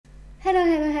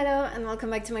Hello, and welcome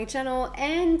back to my channel.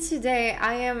 And today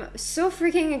I am so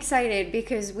freaking excited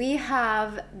because we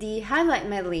have the highlight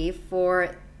medley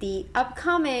for the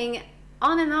upcoming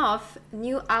On and Off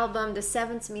new album, the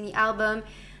 7th mini album.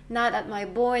 Now that my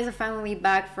boys are finally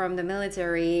back from the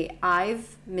military,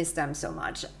 I've missed them so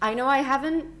much. I know I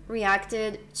haven't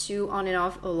reacted to On and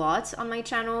Off a lot on my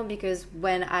channel because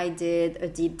when I did a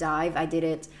deep dive, I did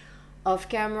it off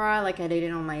camera, like I did it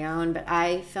on my own, but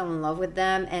I fell in love with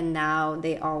them and now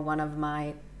they are one of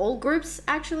my old groups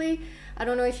actually. I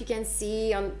don't know if you can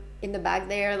see in the back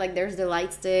there, like there's the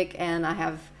light stick and I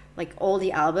have like all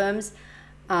the albums.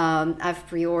 I've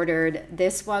pre-ordered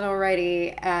this one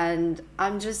already and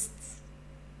I'm just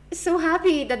so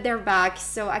happy that they're back,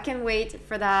 so I can't wait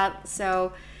for that.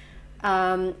 So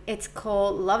it's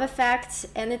called Love Effect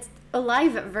and it's a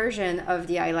live version of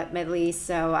the highlight medley,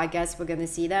 so I guess we're gonna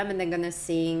see them and they're gonna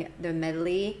sing the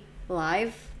medley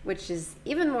live, which is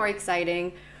even more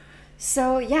exciting.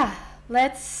 So yeah,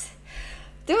 let's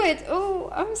do it.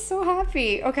 Oh, I'm so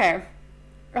happy. Okay,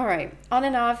 all right, On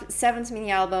and Off 7th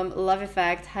mini album, Love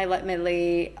Effect, highlight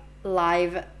medley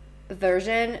live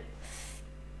version.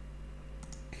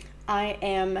 I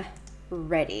am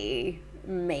ready,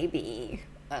 maybe,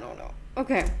 I don't know.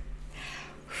 Okay.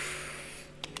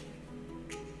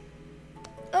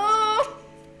 Oh,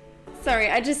 sorry,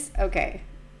 okay.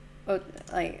 Oh,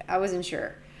 like, I wasn't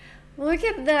sure. Look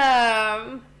at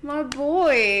them, my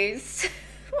boys.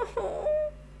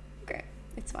 Okay,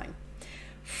 it's fine.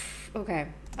 Okay,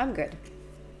 I'm good.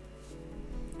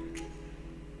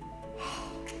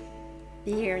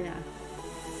 Be here now.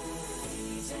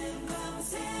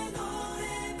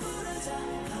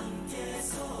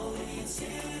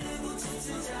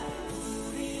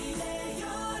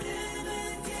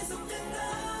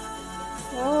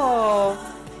 Oh,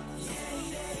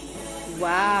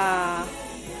 wow.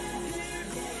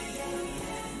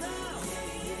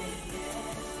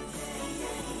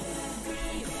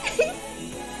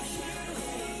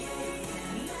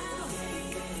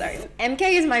 Sorry, MK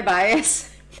is my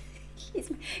bias.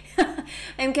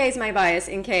 MK is my bias,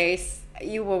 in case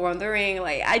you were wondering.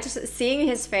 Like, I just seeing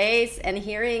his face and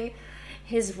hearing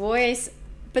his voice,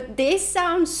 but they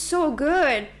sound so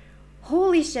good.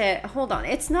 Holy shit, hold on,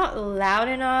 it's not loud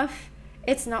enough.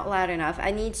 It's not loud enough.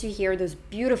 I need to hear those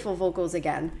beautiful vocals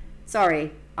again.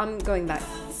 Sorry, I'm going back.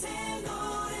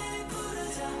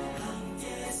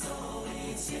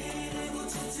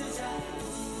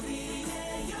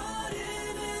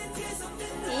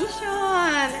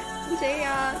 Ishan,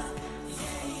 Jaeyeon.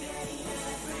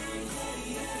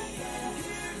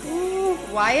 Ooh,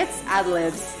 Wyatt's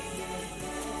ad-libs.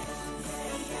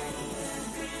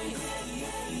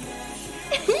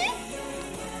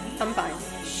 I'm fine.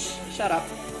 Shh, shut up.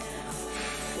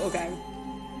 Okay.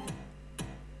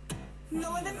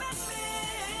 Yeojin!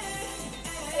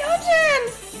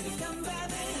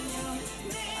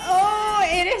 Oh,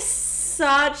 it is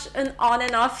such an On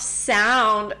and Off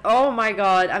sound. Oh my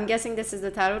god. I'm guessing this is the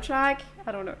title track.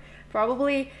 I don't know.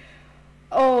 Probably.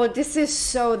 Oh, this is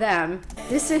so them.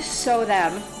 This is so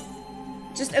them.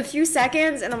 Just a few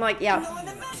seconds and I'm like, yeah.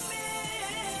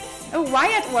 Oh,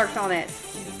 Wyatt worked on it.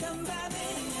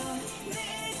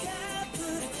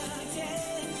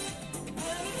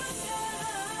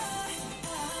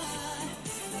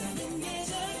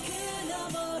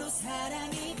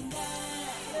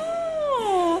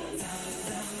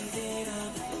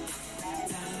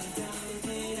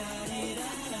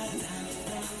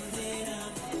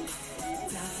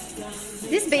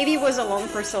 This baby was alone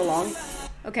for so long.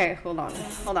 Okay, hold on.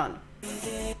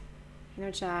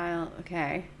 Inner child,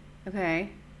 okay.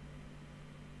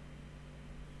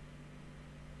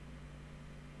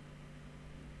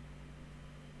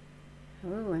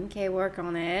 Oh, MK work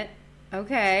on it.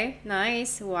 Okay,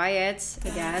 nice. Wyatt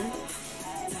again.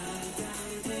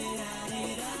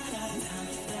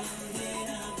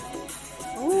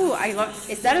 Ooh, I love.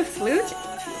 Is that a flute?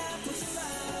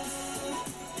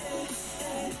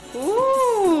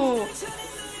 Ooh!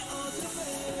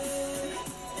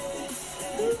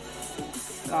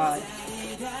 God.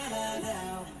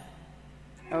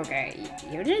 Okay,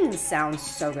 you didn't sound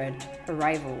so good.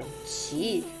 Arrival.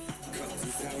 Gee.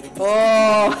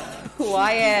 Oh,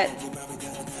 Wyatt.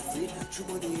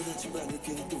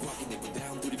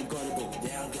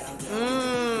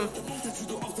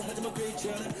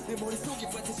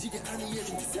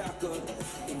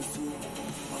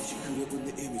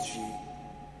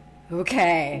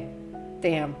 Okay.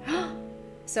 Damn.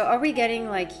 So are we getting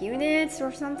like units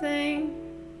or something?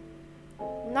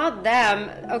 Not them.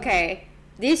 Okay.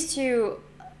 These two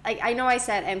I know I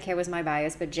said MK was my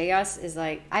bias, but JS is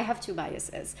like, I have two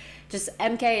biases. Just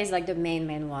MK is like the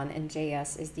main one, and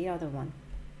JS is the other one.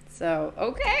 So,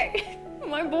 okay.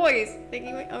 My boys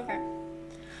thinking, okay.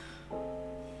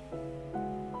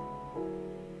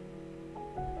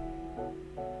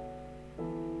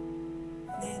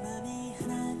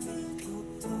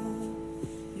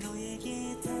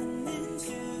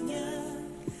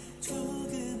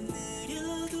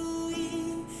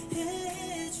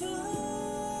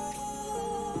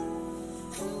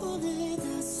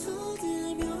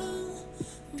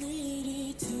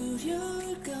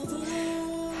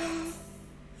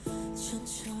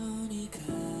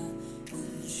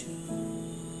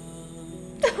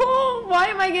 Why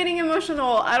am I getting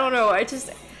emotional? I don't know. I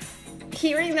just,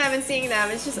 hearing them and seeing them,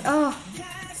 it's just, oh.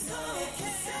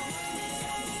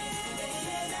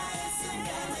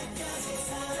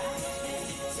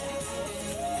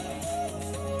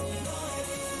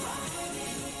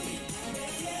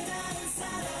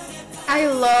 I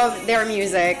love their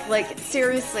music, like,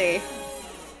 seriously.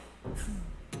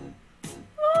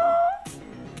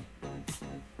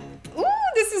 Ooh,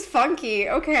 this is funky.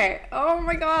 Okay. Oh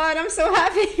my god, I'm so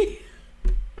happy.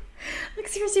 Like,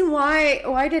 seriously,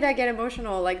 why did I get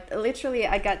emotional? Like, literally,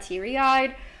 I got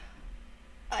teary-eyed.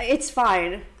 It's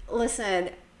fine. Listen,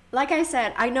 like I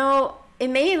said, I know it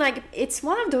may, like, it's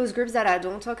one of those groups that I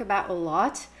don't talk about a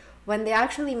lot when they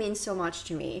actually mean so much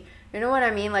to me. You know what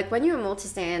I mean? Like, when you're a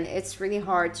multi-stan, it's really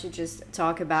hard to just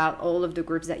talk about all of the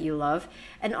groups that you love.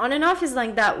 And ON앤오프 is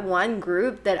like that one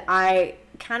group that I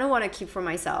kind of want to keep for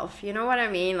myself. You know what I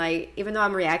mean? Like, even though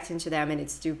I'm reacting to them and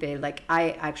it's stupid, like,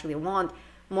 I actually want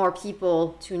more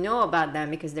people to know about them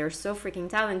because they're so freaking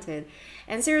talented.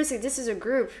 And seriously, this is a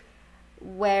group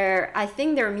where I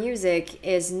think their music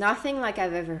is nothing like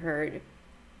I've ever heard.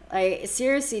 Like,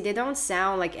 seriously, they don't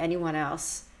sound like anyone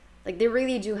else. Like, they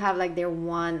really do have like their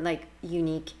one like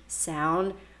unique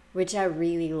sound, which I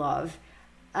really love.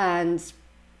 And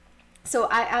so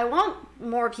I want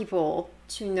more people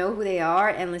to know who they are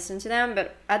and listen to them,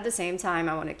 but at the same time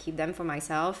I want to keep them for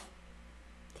myself.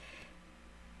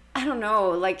 I don't know,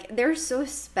 like, they're so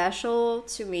special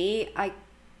to me. I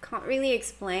can't really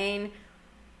explain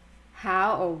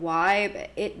how or why,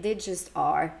 but they just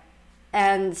are.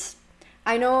 And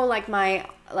I know, like,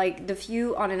 the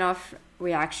few ON앤오프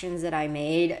reactions that I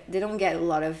made, they don't get a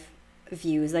lot of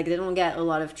views, like, they don't get a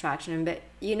lot of traction, but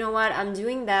you know what, I'm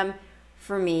doing them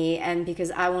for me and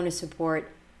because I want to support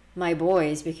my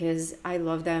boys because I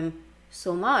love them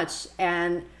so much.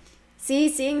 And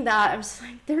seeing that, I'm just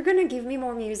like, they're gonna give me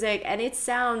more music and it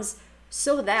sounds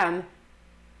so them.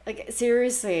 Like,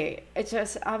 seriously, it's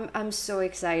just, I'm so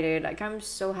excited. Like, I'm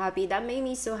so happy. That made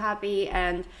me so happy.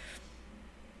 And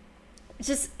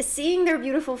just seeing their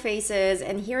beautiful faces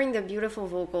and hearing the beautiful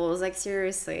vocals, like,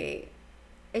 seriously,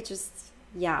 it just,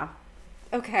 yeah.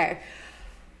 Okay.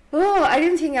 Oh, I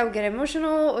didn't think I would get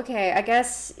emotional. Okay, I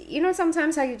guess, you know,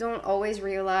 sometimes how you don't always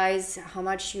realize how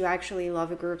much you actually love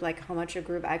a group, like how much a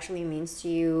group actually means to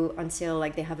you until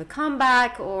like they have a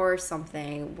comeback or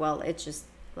something. Well, it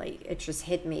just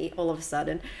hit me all of a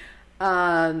sudden.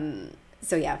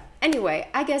 So yeah, anyway,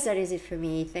 I guess that is it for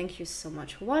me. Thank you so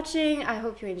much for watching. I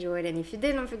hope you enjoyed, and if you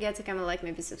did, don't forget to comment, like,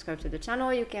 maybe subscribe to the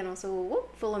channel. You can also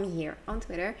follow me here on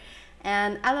Twitter.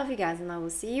 And I love you guys, and I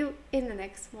will see you in the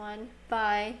next one.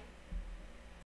 Bye.